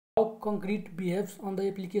How concrete behaves on the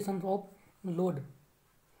application of load.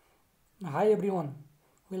 Hi everyone,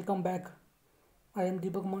 welcome back. I am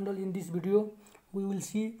Dipak Mandal. In this video, we will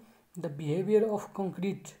see the behavior of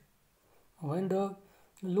concrete when the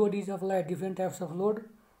load is applied. Different types of load,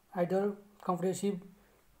 either compressive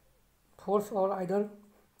force or either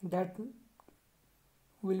that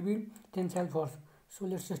will be tensile force. So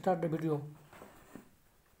let's start the video.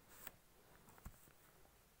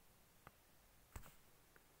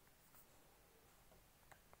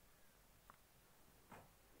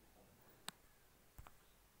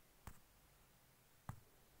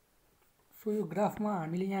 So यो ग्राफमा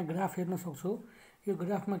हामीले यहाँ graph हेर्न सक्छौं। यो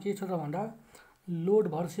ग्राफमा के छ त भन्दा लोड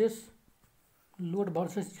भर्सेस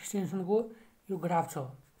एक्सटेन्सनको यो ग्राफ छ।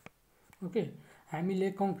 ओके, हामीले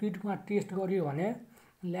कंक्रीटमा टेस्ट गर्यो भने,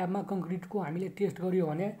 ल्याबमा कंक्रीटको हामीले टेस्ट गर्यो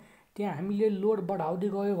भने त्यहाँ हामीले लोड बढाउँदै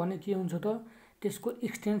गयो भने के हुन्छ त त्यसको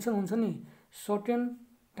एक्सटेन्सन हुन्छ नि, सर्टेन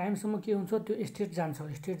टाइमसम्म के हुन्छ त्यो स्टेट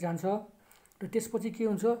जान्छ र त्यसपछि के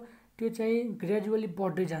हुन्छ त्यो चाहिँ ग्रेजुअली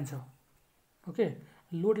बढ्दै जान्छ। ओके,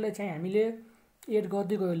 लोडलाई चाहिँ हामीले एड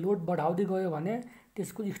गर्दै गयो, लोड बढाउँदै गयो भने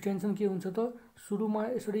त्यसको एक्सटेन्सन के हुन्छ त सुरुमा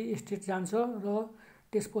यसरी स्टेट जान्छ र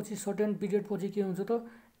त्यसपछि सर्टेन पिरियड पछि के हुन्छ त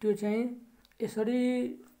त्यो चाहिँ यसरी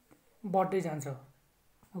बढ्दै जान्छ।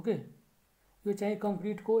 ओके, यो चाहिँ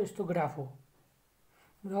कंक्रीटको यस्तो ग्राफ हो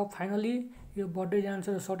र फाइनली यो बढ्दै जान्छ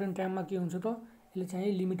र सर्टेन टाइममा के हुन्छ त यसले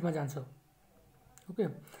चाहिँ लिमिटमा जान्छ। ओके,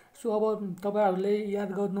 सो अब तपाईहरुले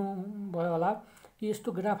याद गर्नु भयो होला कि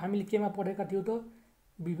यस्तो ग्राफ हामीले केमा पढेका थियौ त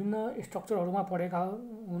विभिन्न स्ट्रक्चरहरुमा पढेका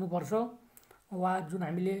हुनुपर्छ वा जुन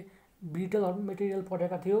हामीले ब्रिटल मटेरियल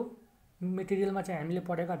पढेका थियौ, मटेरियलमा चाहिँ हामीले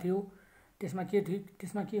पढेका थियौ। त्यसमा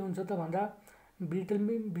के हुन्छ त भन्दा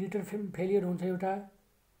ब्रिटल फेलियर हुन्छ एउटा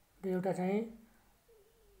र एउटा चाहिँ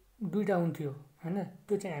दुईटा हुन्थ्यो हैन,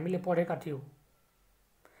 त्यो चाहिँ हामीले पढेका थियौ।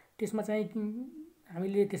 त्यसमा चाहिँ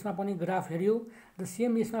हामीले त्यसमा पनि ग्राफ हेर्यौ र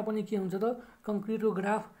सेम यसमा पनि के हुन्छ त कंक्रीटको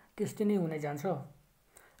ग्राफ त्यस्तै नै हुने जान्छ।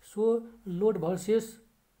 सो लोड भर्सेस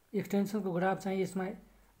एक्सटेन्सनको ग्राफ चाहिँ यसमा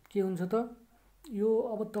के हुन्छ त यो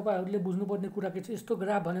अब तपाईहरुले बुझ्नुपर्ने कुरा के छ, यस्तो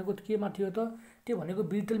ग्राफ भनेको केमा थियो त त्यो भनेको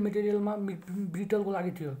ब्रिटल मटेरियलमा ब्रिटलको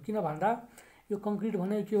लागि थियो। किन भन्दा यो कंक्रीट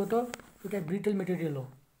भनेको के हो त एउटा ब्रिटल मटेरियल हो।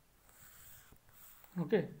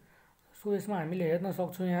 ओके, सो यसमा हामीले हेर्न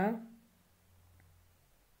सक्छौं यहाँ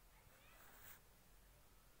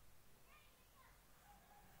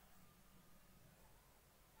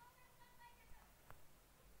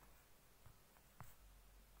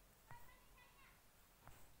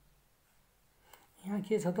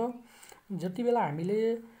के छ त जति बेला हामीले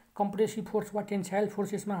कम्प्रेसिभ फोर्स वा टेन्साइल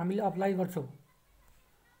फोर्स यसमा हामीले अप्लाई गर्छौं।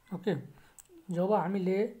 ओके, जब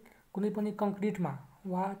हामीले कुनै पनि कंक्रीटमा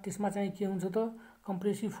वा त्यसमा चाहिँ के हुन्छ त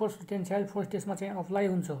कम्प्रेसिभ फोर्स टेन्साइल फोर्स त्यसमा चाहिँ अप्लाई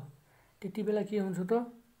हुन्छ, त्यति बेला के हुन्छ त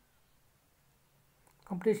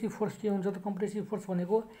कम्प्रेसिभ फोर्स के हुन्छ त कम्प्रेसिभ फोर्स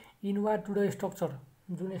भनेको इनवार्ड टु द स्ट्रक्चर,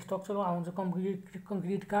 जुन स्ट्रक्चरमा हुन्छ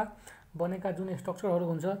कंक्रीटका बनेका जुन स्ट्रक्चरहरु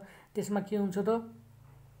हुन्छ त्यसमा के हुन्छ त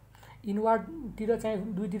इनवार्ड तिर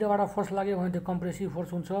चाहिँ दुईतिरबाट फोर्स लाग्यो भने त्यो कम्प्रेसिभ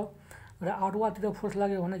फोर्स हुन्छ र आउटवार्ड तिर फोर्स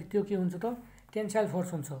लाग्यो भने त्यो के हुन्छ त टेन्साइल फोर्स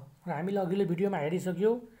हुन्छ। र हामीले अघिल्लो भिडियोमा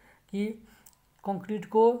हेरिसक्यौ कि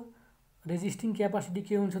कंक्रीटको रेजिस्टिङ क्यापासिटी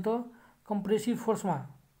के हुन्छ त कम्प्रेसिभ फोर्समा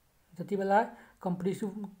जति बेला कम्प्रेसिभ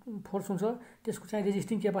फोर्स हुन्छ त्यसको चाहिँ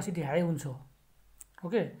रेजिस्टिङ क्यापासिटी हाई हुन्छ।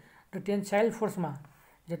 ओके, र टेन्साइल फोर्समा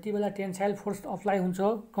जति बेला टेन्साइल फोर्स अप्लाई हुन्छ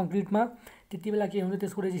कंक्रीटमा त्यति बेला के हुन्छ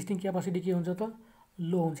त्यसको रेजिस्टिङ क्यापासिटी के हुन्छ त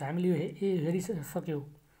लो हुन्छ। हामीले यो हेरिसक्यौ।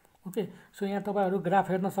 ओके, सो यहाँ तपाईहरु ग्राफ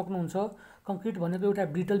हेर्न सक्नुहुन्छ। कंक्रीट भनेको एउटा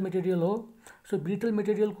ब्रिटल मटेरियल हो। सो ब्रिटल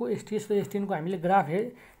मटेरियलको स्ट्रेस र स्ट्रेनको हामीले ग्राफ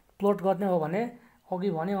प्लट गर्ने हो भने अघि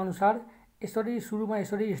भने अनुसार यसरी सुरुमा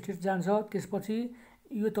यसरी स्ट्रेस जान्छ, त्यसपछि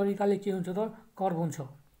यो तरिकाले के हुन्छ त कर्भ हुन्छ।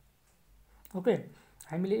 ओके,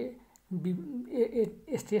 हामीले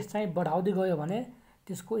स्ट्रेस चाहिँ बढाउँदै गयो भने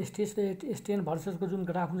त्यसको स्ट्रेस र स्ट्रेन भर्सेसको जुन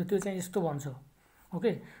ग्राफ हुन्छ त्यो चाहिँ यस्तो बन्छ।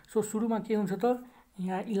 ओके, सो सुरुमा के हुन्छ त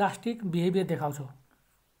यहाँ इलास्टिक बिहेभियर देखाउँछ।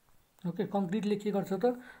 ओके, कंक्रीटले के गर्छ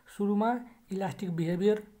त सुरुमा इलास्टिक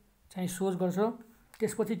बिहेभियर चाहिँ सोज गर्छ,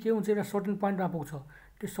 त्यसपछि के हुन्छ एउटा सर्टेन पोइन्टमा पुग्छ।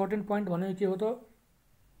 त्यो सर्टेन पोइन्ट भनेको के हो त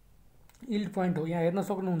यील्ड पोइन्ट हो। यहाँ हेर्न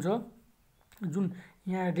सक्नुहुन्छ जुन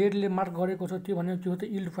यहाँ रेडले मार्क गरेको छ त्यो भनेको के हो त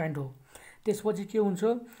यील्ड पोइन्ट हो। त्यसपछि के हुन्छ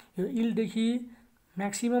यो यील्ड देखि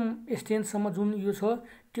म्याक्सिमम स्ट्रेन्थसम्म जुन यो छ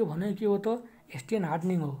त्यो भनेको के हो त स्ट्रेन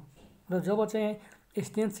हार्डनिङ हो। र जब चाहिँ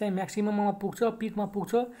स्ट्रेन्थ चाहिँ म्याक्सिमममा पुग्छ, पिकमा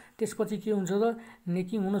पुग्छ, त्यसपछि के हुन्छ त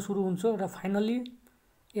नेकिङ हुन सुरु हुन्छ र फाइनली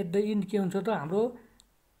एट द एन्ड के हुन्छ त हाम्रो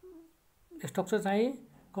स्ट्रक्चर चाहिँ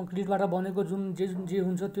कंक्रीटबाट बनेको जुन जे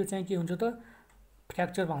हुन्छ त्यो चाहिँ के हुन्छ त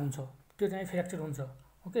फ्र्याक्चरमा हुन्छ, त्यो चाहिँ फ्र्याक्चर हुन्छ।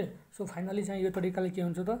 ओके, सो फाइनली चाहिँ यो तरिकाले के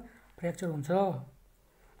हुन्छ त फ्र्याक्चर हुन्छ।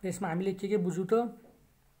 यसमा हामीले के बुझ्यौ त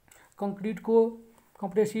कङ्क्रिटको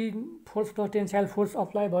कम्प्रेसिभ फोर्स र टेन्साइल फोर्स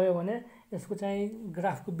अप्लाई भयो भने यसको चाहिँ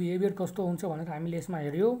ग्राफको बिहेभियर कस्तो हुन्छ भनेर हामीले यसमा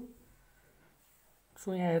हेर्यो।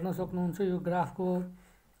 सो यहाँ हेर्न सक्नुहुन्छ यो graph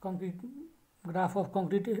of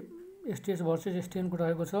concrete stress versus स्ट्रेनको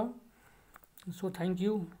रहेको छ। So thank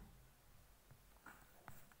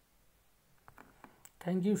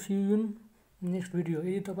you see you in next video.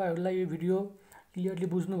 यदि तपाईहरुलाई यो भिडियो क्लियरली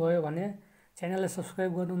बुझ्नुभयो भने च्यानललाई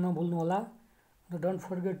सब्स्क्राइब गर्नु नभुल्नु होला र don't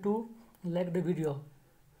forget to like the video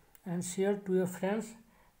and share to your friends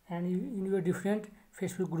and in your different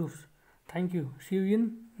Facebook groups. Thank you. See you in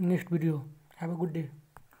next video. Have a good day.